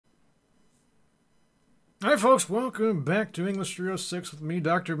Hi, folks. Welcome back to English 306 with me,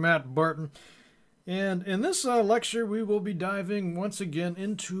 Dr. Matt Barton. And in this lecture, we will be diving once again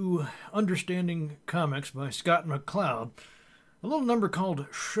into Understanding Comics by Scott McCloud, a little number called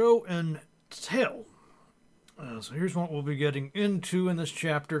Show and Tell. So here's what we'll be getting into in this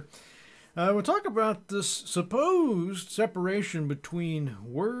chapter. We'll talk about this supposed separation between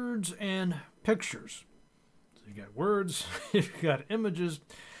words and pictures. So you got words, you've got images.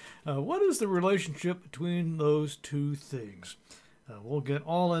 What is the relationship between those two things? We'll get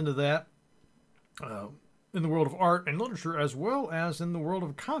all into that in the world of art and literature as well as in the world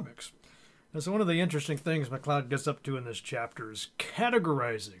of comics. And so one of the interesting things McCloud gets up to in this chapter is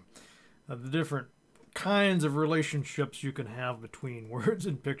categorizing the different kinds of relationships you can have between words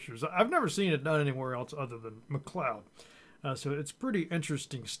and pictures. I've never seen it done anywhere else other than McCloud. So it's pretty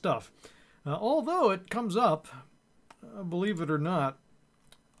interesting stuff. Although it comes up, believe it or not,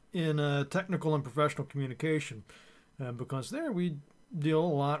 in technical and professional communication, because there we deal a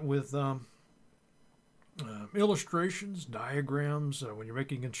lot with illustrations, diagrams. When you're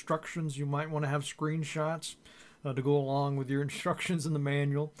making instructions, you might want to have screenshots to go along with your instructions in the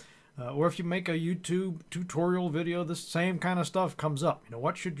manual. Or if you make a YouTube tutorial video, the same kind of stuff comes up. You know,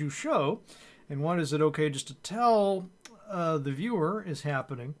 what should you show, and what is it okay just to tell the viewer is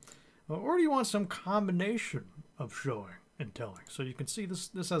happening, or do you want some combination of showing and telling? So you can see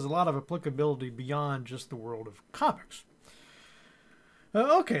this has a lot of applicability beyond just the world of comics.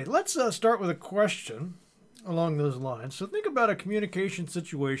 Okay, let's start with a question along those lines. So think about a communication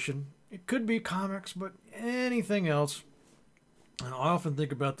situation. It could be comics, but anything else. And I often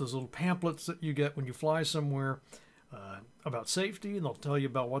think about those little pamphlets that you get when you fly somewhere about safety, and they'll tell you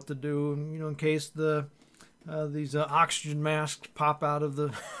about what to do, and, you know, in case these oxygen masks pop out of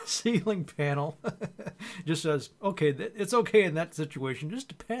the ceiling panel. Just says, okay, it's okay in that situation just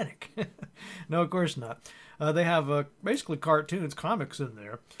to panic. No, of course not. They have basically cartoons, comics in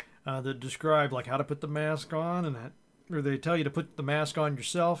there that describe like how to put the mask on, and or they tell you to put the mask on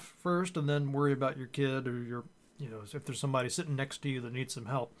yourself first and then worry about your kid or your, you know, if there's somebody sitting next to you that needs some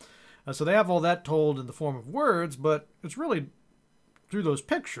help. So they have all that told in the form of words, but it's really through those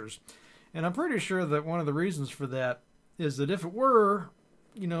pictures. And I'm pretty sure that one of the reasons for that is that if it were,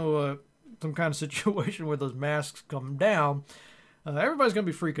 you know, some kind of situation where those masks come down, everybody's going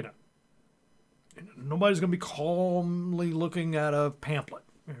to be freaking out. Nobody's going to be calmly looking at a pamphlet.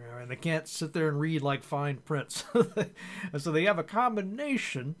 And they can't sit there and read like fine print. So they have a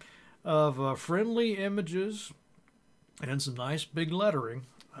combination of friendly images and some nice big lettering.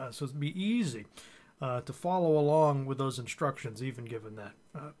 So it'd be easy to follow along with those instructions, even given that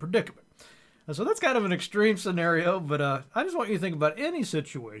predicament. So that's kind of an extreme scenario, but I just want you to think about any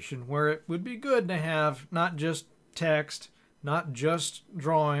situation where it would be good to have not just text, not just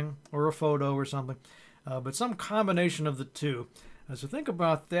drawing or a photo or something, but some combination of the two. So think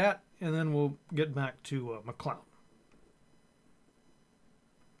about that, and then we'll get back to McCloud.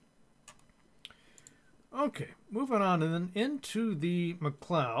 Okay, moving on and then into the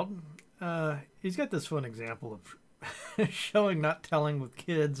McCloud. He's got this fun example of showing, not telling with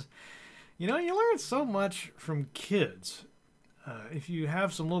kids. You know, you learn so much from kids. If you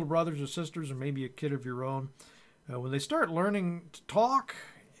have some little brothers or sisters, or maybe a kid of your own, when they start learning to talk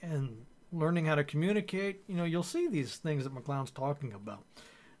and learning how to communicate, you know, you'll see these things that McCloud's talking about.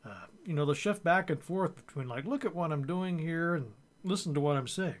 You know, they'll shift back and forth between, like, look at what I'm doing here and listen to what I'm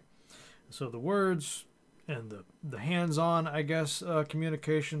saying. So the words and the hands-on, I guess,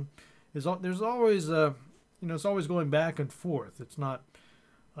 communication is, there's always, you know, it's always going back and forth. It's not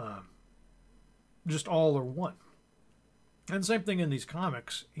just all or one. And same thing in these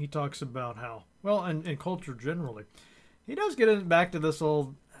comics. He talks about how, well, and in culture generally, he does get back to this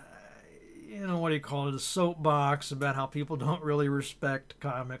old, you know, what do you call it, a soapbox about how people don't really respect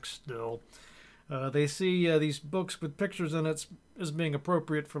comics still. They see these books with pictures in it as being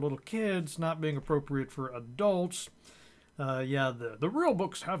appropriate for little kids, not being appropriate for adults. Yeah, the real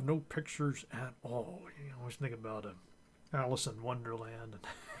books have no pictures at all. You always think about Alice in Wonderland, and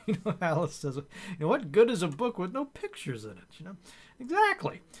you know, Alice says, you know, what good is a book with no pictures in it? You know,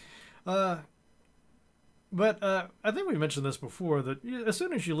 exactly. But I think we mentioned this before, that as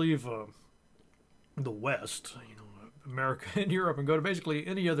soon as you leave the West, you know, America and Europe, and go to basically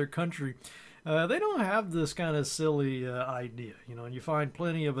any other country, they don't have this kind of silly idea, you know, and you find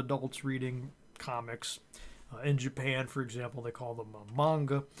plenty of adults reading comics. In Japan, for example, they call them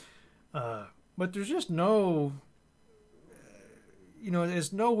manga. But there's just no, you know,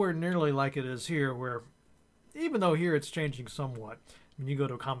 it's nowhere nearly like it is here, where even though here it's changing somewhat. When you go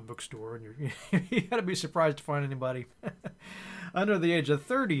to a comic book store, and you got to be surprised to find anybody under the age of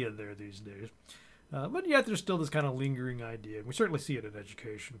 30 in there these days. But yet there's still this kind of lingering idea. And we certainly see it in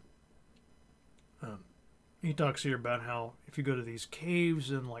education. He talks here about how if you go to these caves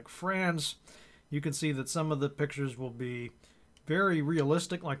in like France, you can see that some of the pictures will be very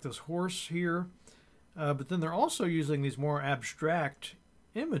realistic, like this horse here. But then they're also using these more abstract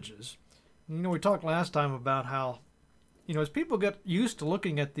images. You know, we talked last time about how, you know, as people get used to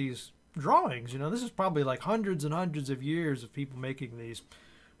looking at these drawings, you know, this is probably like hundreds and hundreds of years of people making these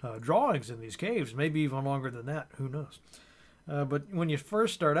drawings in these caves, maybe even longer than that, who knows. But when you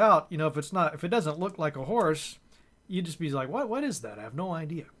first start out, you know, if it doesn't look like a horse, you just be like, what is that? I have no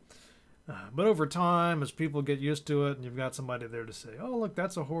idea. But over time, as people get used to it, and you've got somebody there to say, oh, look,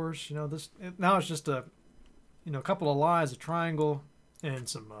 that's a horse. You know, now it's just a couple of lines, a triangle, and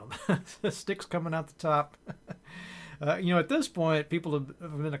some sticks coming out the top. You know, at this point, people have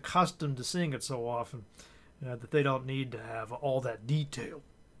been accustomed to seeing it so often that they don't need to have all that detail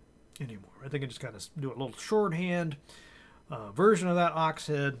anymore. I think I just kind of do a little shorthand version of that ox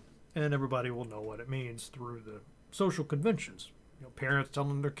head, and everybody will know what it means through the social conventions. You know, parents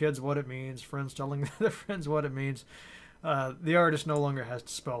telling their kids what it means, friends telling their friends what it means. The artist no longer has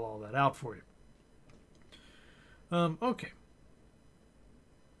to spell all that out for you. Okay.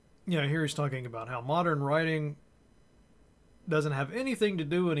 Yeah, here he's talking about how modern writing doesn't have anything to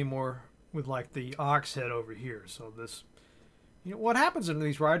do anymore with like the ox head over here. So this, you know, what happens in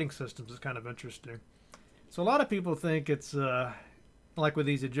these writing systems is kind of interesting. So a lot of people think it's like with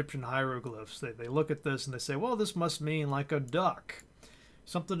these Egyptian hieroglyphs. They look at this and they say, well, this must mean like a duck.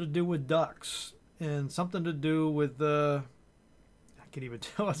 Something to do with ducks. And something to do with, I can't even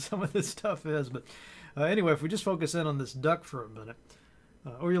tell what some of this stuff is. But anyway, if we just focus in on this duck for a minute.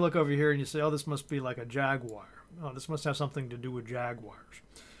 Or you look over here and you say, oh, this must be like a jaguar. Oh, this must have something to do with jaguars.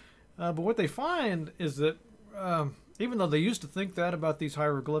 But what they find is that even though they used to think that about these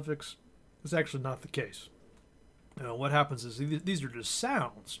hieroglyphics, it's actually not the case. What happens is these are just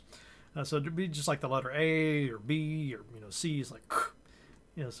sounds. So it'd be just like the letter A or B or C is like,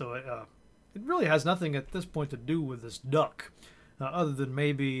 so it really has nothing at this point to do with this duck, other than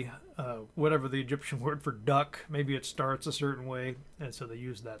maybe whatever the Egyptian word for duck, maybe it starts a certain way, and so they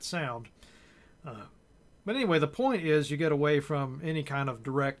use that sound. But anyway, the point is you get away from any kind of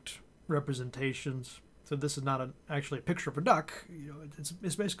direct representations. So this is not actually a picture of a duck.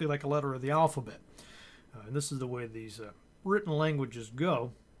 It's basically like a letter of the alphabet. And this is the way these written languages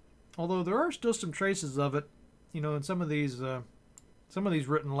go. Although there are still some traces of it, in some of these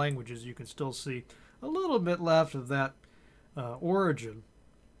written languages, you can still see a little bit left of that origin,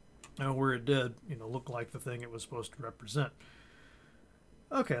 where it did, look like the thing it was supposed to represent.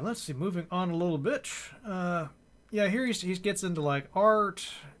 Okay, let's see. Moving on a little bit. Yeah, here he gets into like art,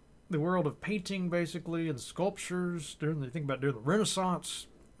 the world of painting, basically, and sculptures. During the Renaissance,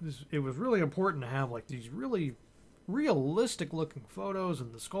 it was really important to have like these really realistic looking photos,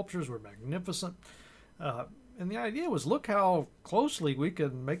 and the sculptures were magnificent. And the idea was, look how closely we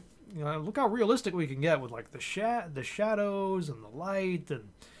can make, look how realistic we can get with like the shadows and the light and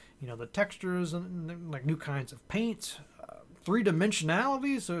the textures and like new kinds of paint,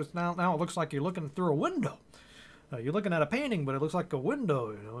 three-dimensionality. So it's now it looks like you're looking through a window. You're looking at a painting, but it looks like a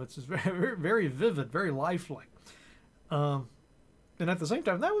window. It's just very, very vivid, very lifelike. And at the same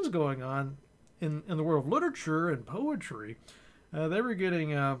time that was going on in the world of literature and poetry, they were getting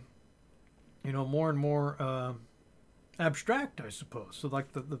more and more abstract, I suppose. So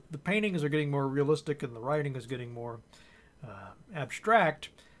like the paintings are getting more realistic and the writing is getting more abstract.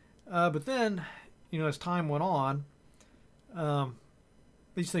 But then, as time went on,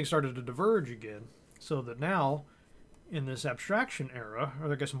 these things started to diverge again. So that now, in this abstraction era,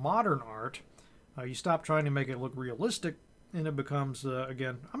 or I guess modern art, you stop trying to make it look realistic, and it becomes,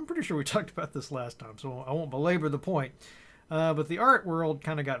 again, I'm pretty sure we talked about this last time, so I won't belabor the point. But the art world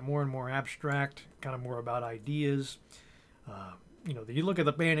kind of got more and more abstract, kind of more about ideas. You look at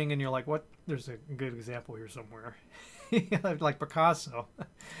the painting and you're like, what? There's a good example here somewhere. Like Picasso.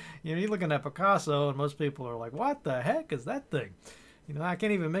 You're looking at Picasso and most people are like, what the heck is that thing? I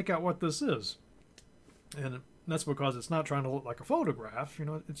can't even make out what this is. And that's because it's not trying to look like a photograph.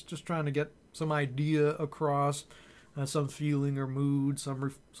 It's just trying to get some idea across, some feeling or mood,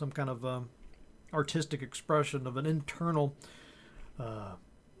 some kind of artistic expression of an internal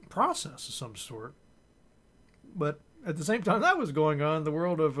process of some sort. But at the same time that was going on, the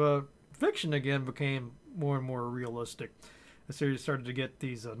world of fiction again became more and more realistic. So you started to get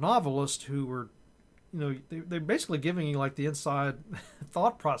these novelists who were, they're basically giving you like the inside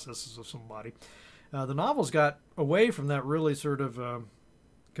thought processes of somebody. The novels got away from that really sort of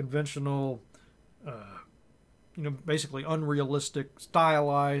conventional, basically unrealistic,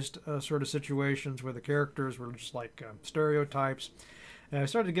 stylized sort of situations where the characters were just like stereotypes. And I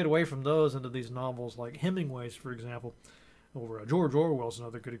started to get away from those into these novels like Hemingway's, for example, or George Orwell's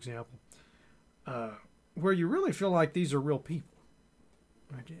another good example, where you really feel like these are real people.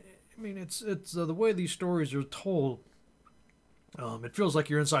 Right? I mean, it's the way these stories are told. It feels like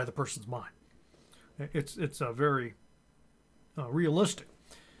you're inside the person's mind. It's a very realistic.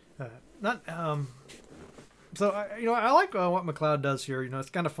 Not So I like what McCloud does here. It's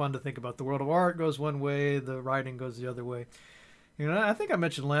kind of fun to think about. The world of art goes one way, the writing goes the other way. I think I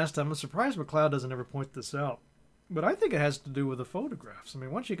mentioned last time, I'm surprised McCloud doesn't ever point this out. But I think it has to do with the photographs. I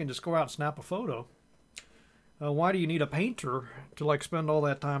mean, once you can just go out and snap a photo, why do you need a painter to like spend all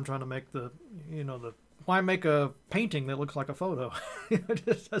that time trying to make why make a painting that looks like a photo? It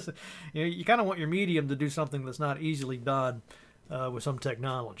just doesn't, you kind of want your medium to do something that's not easily done with some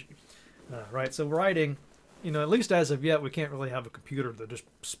technology, right? So writing, at least as of yet, we can't really have a computer that just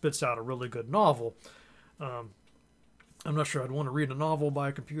spits out a really good novel. I'm not sure I'd want to read a novel by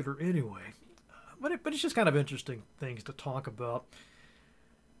a computer anyway. But it's just kind of interesting things to talk about.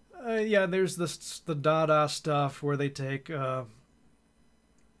 Yeah, there's the Dada stuff where they take, I'm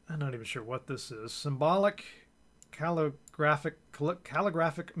not even sure what this is, symbolic, calligraphic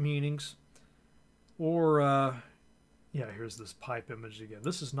meanings, or, here's this pipe image again.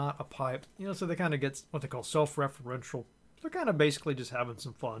 This is not a pipe, so they kind of get what they call self-referential. They're kind of basically just having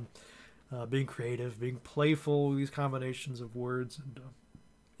some fun, being creative, being playful, these combinations of words and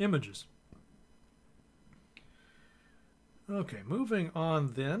images. Okay, moving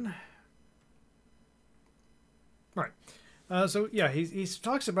on then. Right. He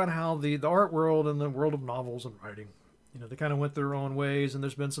talks about how the art world and the world of novels and writing, they kind of went their own ways, and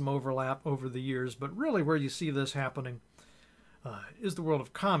there's been some overlap over the years. But really, where you see this happening is the world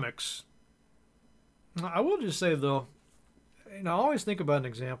of comics. I will just say, though, I always think about an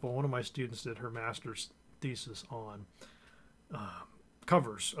example. One of my students did her master's thesis on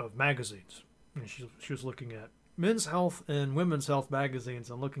covers of magazines. And she was looking at men's health and women's health magazines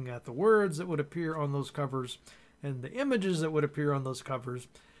and looking at the words that would appear on those covers and the images that would appear on those covers.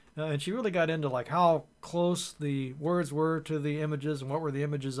 And she really got into like how close the words were to the images and what were the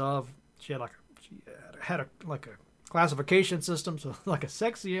images of. She had a classification system, so like a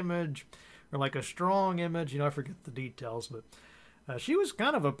sexy image or like a strong image. I forget the details, but she was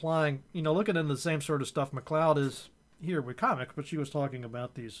kind of applying, looking into the same sort of stuff McCloud is here with comics, but she was talking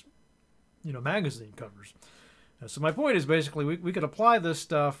about these, magazine covers. So my point is basically we could apply this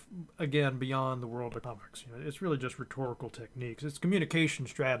stuff, again, beyond the world of comics. It's really just rhetorical techniques. It's communication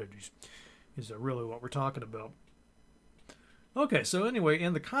strategies is really what we're talking about. Okay, so anyway,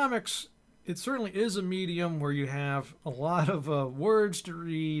 in the comics, it certainly is a medium where you have a lot of words to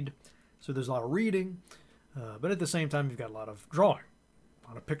read, so there's a lot of reading, but at the same time, you've got a lot of drawing, a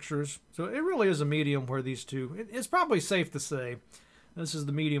lot of pictures. So it really is a medium where these two, it's probably safe to say, this is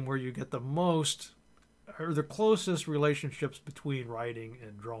the medium where you get the most or the closest relationships between writing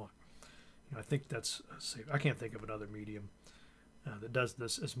and drawing. I think that's safe. I can't think of another medium that does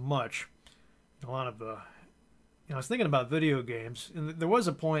this as much. A lot of, I was thinking about video games, and there was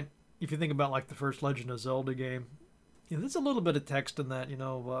a point, if you think about like the first Legend of Zelda game, there's a little bit of text in that,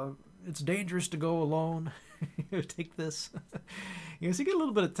 it's dangerous to go alone. Take this. So you get a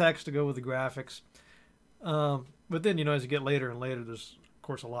little bit of text to go with the graphics. But then, as you get later and later, there's, of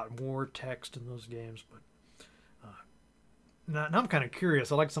course, a lot more text in those games. But now I'm kind of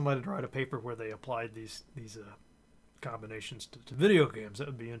curious. I'd like somebody to write a paper where they applied these combinations to video games. That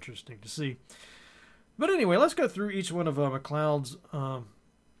would be interesting to see. But anyway, let's go through each one of McCloud's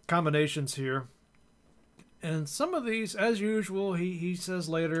combinations here. And some of these, as usual, he says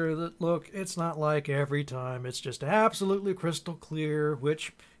later that, look, it's not like every time. It's just absolutely crystal clear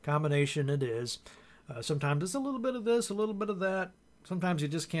which combination it is. Sometimes it's a little bit of this, a little bit of that. Sometimes you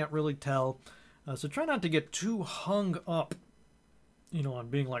just can't really tell. So try not to get too hung up, on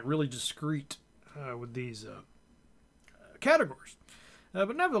being like really discreet with these categories.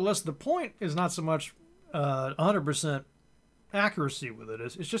 But nevertheless, the point is not so much 100% accuracy with it.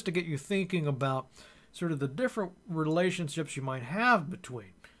 It's just to get you thinking about sort of the different relationships you might have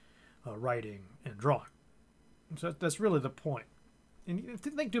between writing and drawing. So that's really the point. And you have to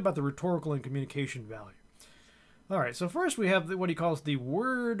think too about the rhetorical and communication value. All right, so first we have what he calls the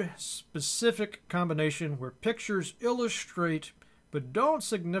word-specific combination, where pictures illustrate but don't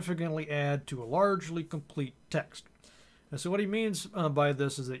significantly add to a largely complete text. And so what he means by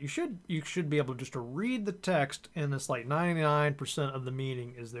this is that you should be able just to read the text, and it's like 99% of the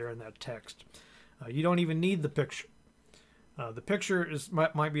meaning is there in that text. You don't even need the picture. The picture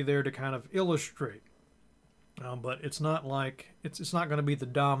might be there to kind of illustrate But it's not like it's not going to be the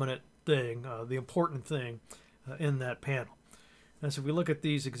dominant thing, the important thing in that panel. And so if we look at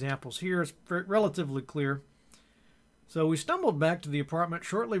these examples here, it's relatively clear. So we stumbled back to the apartment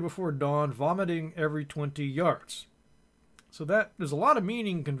shortly before dawn, vomiting every 20 yards. So there's a lot of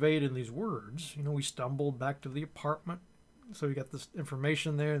meaning conveyed in these words. You know, we stumbled back to the apartment. So we got this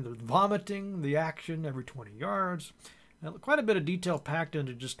information there, the vomiting, the action every 20 yards. Now, quite a bit of detail packed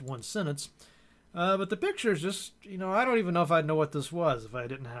into just one sentence. But the picture is just, you know, I don't even know if I'd know what this was if I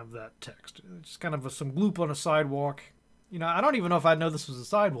didn't have that text. It's just kind of some gloop on a sidewalk. You know, I don't even know if I'd know this was a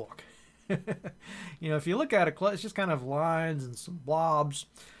sidewalk. You know, if you look at it, it's just kind of lines and some blobs.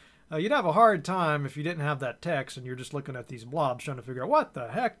 You'd have a hard time if you didn't have that text and you're just looking at these blobs trying to figure out what the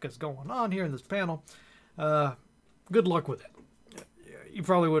heck is going on here in this panel. Good luck with it. You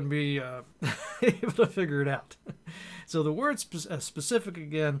probably wouldn't be able to figure it out. So the word specific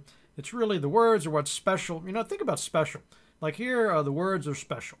again, it's really the words are what's special. You know, think about special. Like here, the words are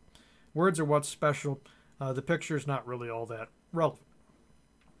special. Words are what's special. The picture is not really all that relevant.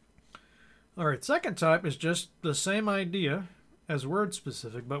 All right, second type is just the same idea as word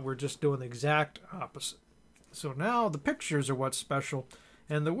specific, but we're just doing the exact opposite. So now the pictures are what's special,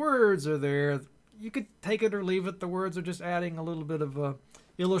 and the words are there. You could take it or leave it. The words are just adding a little bit of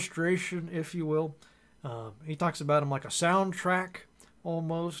illustration, if you will. He talks about them like a soundtrack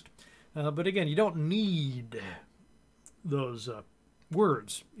almost. But again, you don't need those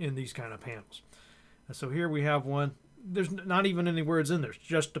words in these kind of panels. So here we have one. There's not even any words in there. It's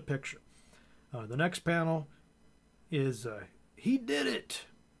just a picture. The next panel is he did it.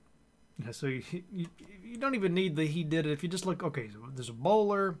 So you don't even need the he did it. If you just look, okay, so there's a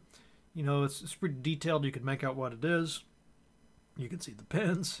bowler. You know, it's pretty detailed. You can make out what it is. You can see the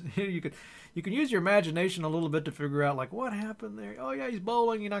pins. You can use your imagination a little bit to figure out like what happened there. Oh yeah, he's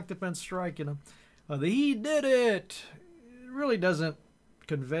bowling. He knocked the pin strike. You know, the he did it. It really doesn't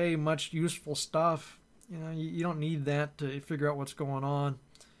convey much useful stuff. You know, you don't need that to figure out what's going on.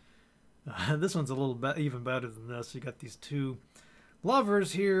 This one's a little bit even better than this. You got these two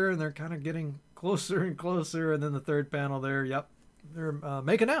lovers here, and they're kind of getting closer and closer. And then the third panel there, yep, they're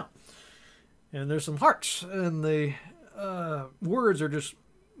making out. And there's some hearts, and the words are just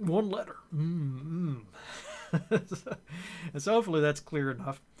one letter. And so hopefully that's clear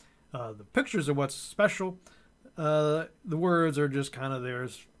enough. The pictures are what's special. The words are just kind of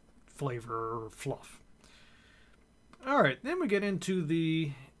there's flavor or fluff. All right, then we get into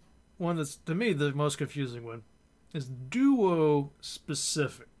the one that's, to me, the most confusing one, is duo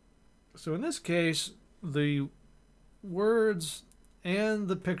specific. So in this case, the words and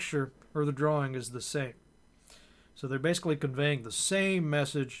the picture or the drawing is the same. So they're basically conveying the same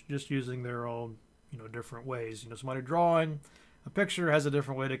message, just using their own, you know, different ways. You know, somebody drawing a picture has a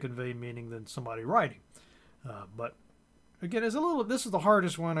different way to convey meaning than somebody writing. But again, it's a little. This is the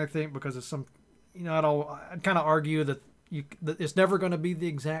hardest one, I think, because it's some. You know, I'd kind of argue that that it's never going to be the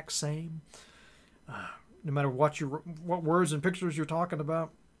exact same, no matter what words and pictures you're talking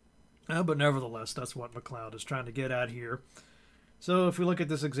about. But nevertheless, that's what McCloud is trying to get at here. So if we look at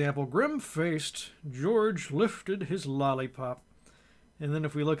this example, grim-faced George lifted his lollipop. And then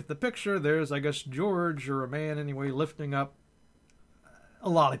if we look at the picture, there's, I guess, George, or a man anyway, lifting up a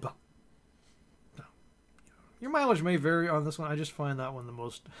lollipop. So, your mileage may vary on this one. I just find that one the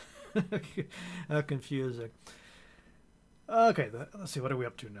most confusing. Okay, let's see, what are we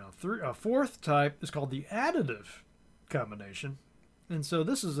up to now? Fourth type is called the additive combination. And so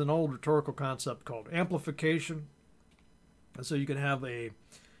this is an old rhetorical concept called amplification. And so you can have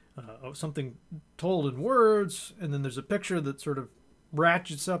something told in words, and then there's a picture that sort of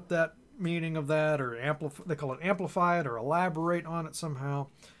ratchets up that meaning of that, or they call it amplify it or elaborate on it somehow.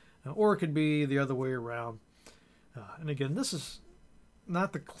 Or it could be the other way around. And again, this is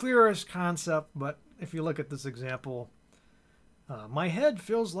not the clearest concept, but if you look at this example, my head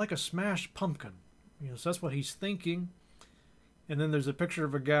feels like a smashed pumpkin. You know, so that's what he's thinking. And then there's a picture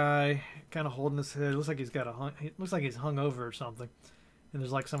of a guy kind of holding his head. It looks like he's hung over or something. And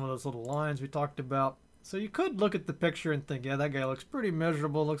there's like some of those little lines we talked about. So you could look at the picture and think, yeah, that guy looks pretty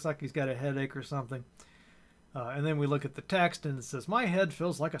miserable. Looks like he's got a headache or something. And then we look at the text and it says, my head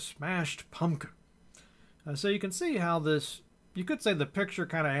feels like a smashed pumpkin. So you can see how this, you could say the picture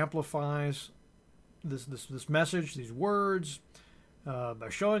kind of amplifies this message, these words, by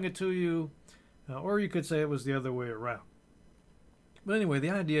showing it to you. Or you could say it was the other way around. But anyway, the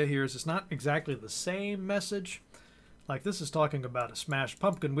idea here is it's not exactly the same message. Like this is talking about a smashed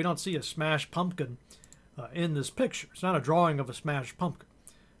pumpkin. We don't see a smashed pumpkin in this picture. It's not a drawing of a smashed pumpkin.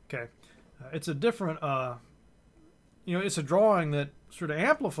 Okay, it's a different. It's a drawing that sort of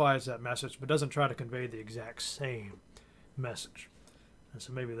amplifies that message, but doesn't try to convey the exact same message. And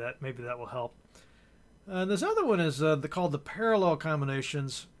so maybe that will help. This other one is called the parallel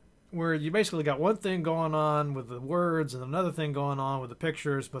combinations, where you basically got one thing going on with the words and another thing going on with the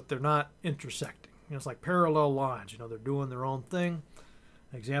pictures, but they're not intersecting. It's like parallel lines. They're doing their own thing.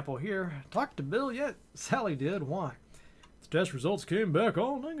 Example here, talked to Bill yet? Sally did. Why? The test results came back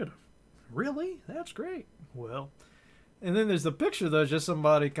all negative. Really? That's great. Well, and then there's the picture, though, just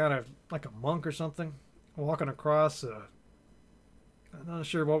somebody kind of like a monk or something walking across. I'm not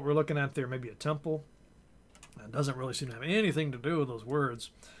sure what we're looking at there. Maybe a temple. It doesn't really seem to have anything to do with those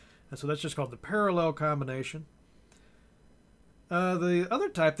words. And so that's just called the parallel combination. The other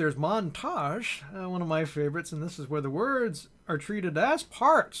type there is montage, one of my favorites, and this is where the words are treated as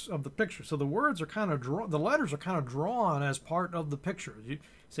parts of the picture. So the words are kind of the letters are kind of drawn as part of the picture. You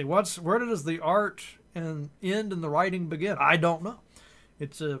say, where does the art and end and the writing begin? I don't know.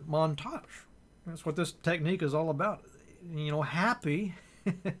 It's a montage. That's what this technique is all about. Happy.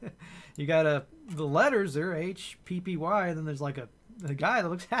 You got the letters there, HPPY, and then there's like a guy that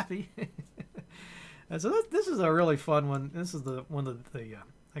looks happy. And so this is a really fun one. This is the one that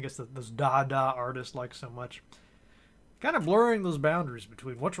I guess those Dada artists like so much. Kind of blurring those boundaries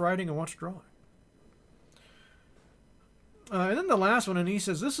between what's writing and what's drawing. And then the last one, and he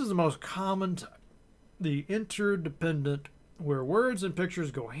says this is the most common type, the interdependent, where words and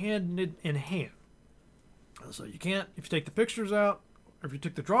pictures go hand in hand. So you can't, if you take the pictures out, or if you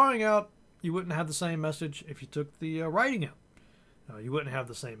took the drawing out, you wouldn't have the same message. If you took the writing out, you wouldn't have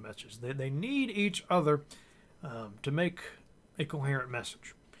the same message. They need each other to make a coherent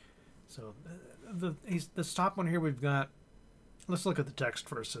message. So this top one here we've got, let's look at the text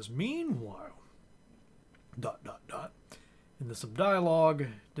first. It says, meanwhile, ... And there's some dialogue.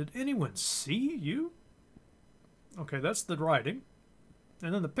 Did anyone see you? Okay, that's the writing.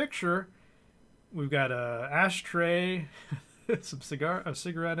 And then the picture, we've got a ashtray, a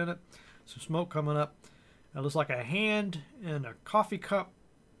cigarette in it, some smoke coming up. It looks like a hand and a coffee cup.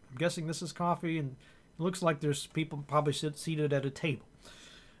 I'm guessing this is coffee, and it looks like there's people probably seated at a table.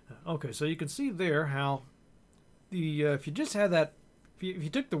 Okay, so you can see there how if you just had that, if you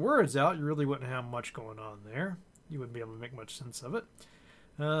took the words out, you really wouldn't have much going on there. You wouldn't be able to make much sense of it.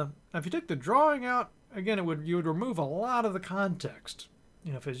 If you took the drawing out, again, you would remove a lot of the context.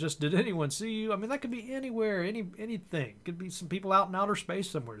 If it's just, did anyone see you? I mean, that could be anywhere, anything. Could be some people out in outer space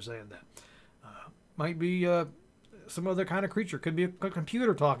somewhere saying that. Might be some other kind of creature. Could be a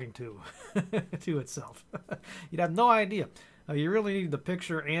computer talking to itself. You'd have no idea. You really need the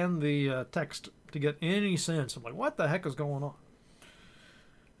picture and the text to get any sense of like what the heck is going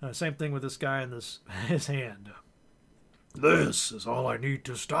on. Same thing with this guy and his hand. This is all I need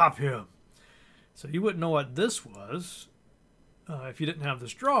to stop him. So you wouldn't know what this was if you didn't have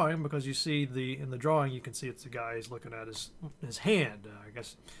this drawing, because you see in the drawing you can see it's the guy who's looking at his hand. I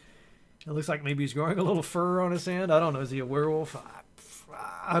guess it looks like maybe he's growing a little fur on his hand. I don't know. Is he a werewolf?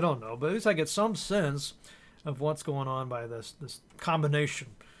 I don't know. But at least I get some sense of what's going on by this combination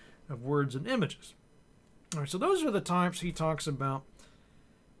of words and images. All right, so those are the types he talks about.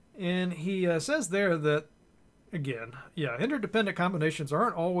 And he says there that, again, interdependent combinations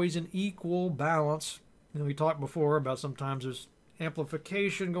aren't always in equal balance. We talked before about sometimes there's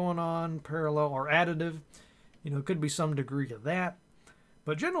amplification going on, parallel or additive. It could be some degree of that.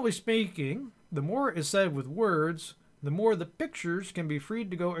 But generally speaking, the more is said with words, the more the pictures can be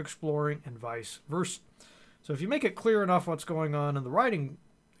freed to go exploring, and vice versa. So if you make it clear enough what's going on in the writing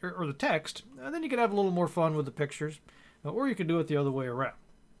or the text, then you can have a little more fun with the pictures, or you can do it the other way around.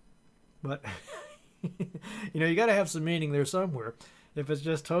 But you got to have some meaning there somewhere. If it's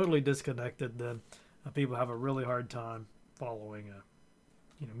just totally disconnected, then people have a really hard time following.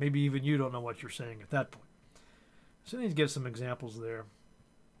 Maybe even you don't know what you're saying at that point. So I need to give some examples there.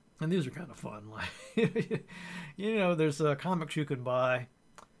 And these are kind of fun. Like, there's comics you can buy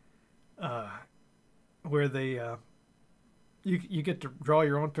where they you get to draw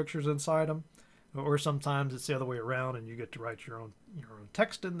your own pictures inside them, or sometimes it's the other way around, and you get to write your own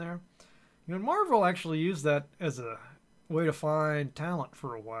text in there. Marvel actually used that as a way to find talent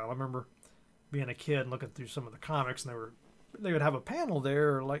for a while. I remember being a kid and looking through some of the comics, and they would have a panel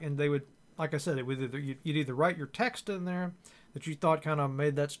there, and they would, like I said, you'd either write your text in there that you thought kind of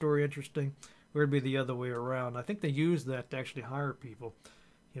made that story interesting, or it'd be the other way around. I think they used that to actually hire people,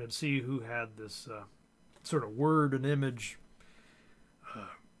 to see who had this sort of word and image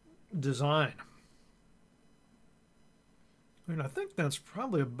design. And I think that's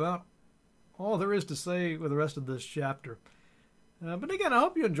probably about all there is to say with the rest of this chapter. But again, I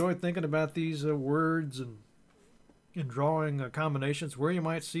hope you enjoyed thinking about these words and in drawing combinations, where you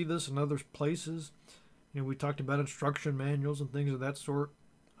might see this in other places. We talked about instruction manuals and things of that sort.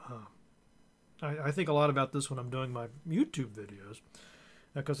 I think a lot about this when I'm doing my YouTube videos,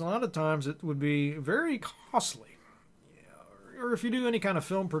 because a lot of times it would be very costly. Or if you do any kind of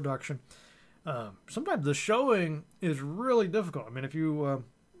film production, sometimes the showing is really difficult. I mean, if you,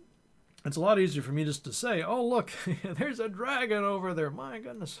 it's a lot easier for me just to say, oh, look, there's a dragon over there, my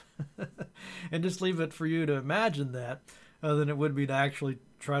goodness, and just leave it for you to imagine that, than it would be to actually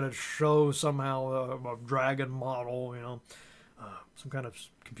try to show somehow a dragon model, some kind of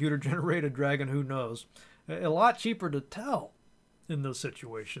computer-generated dragon, who knows. A lot cheaper to tell in those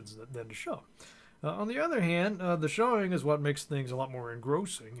situations than to show. On the other hand, the showing is what makes things a lot more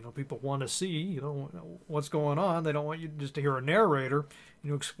engrossing. People want to see, what's going on. They don't want you just to hear a narrator,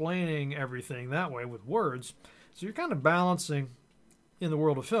 explaining everything that way with words. So you're kind of balancing in the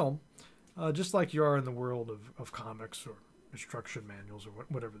world of film, just like you are in the world of comics or instruction manuals or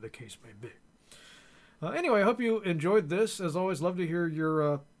whatever the case may be. Anyway, I hope you enjoyed this. As always, love to hear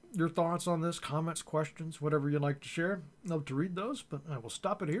your thoughts on this, comments, questions, whatever you'd like to share. Love to read those, but I will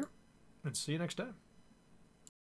stop it here and see you next time.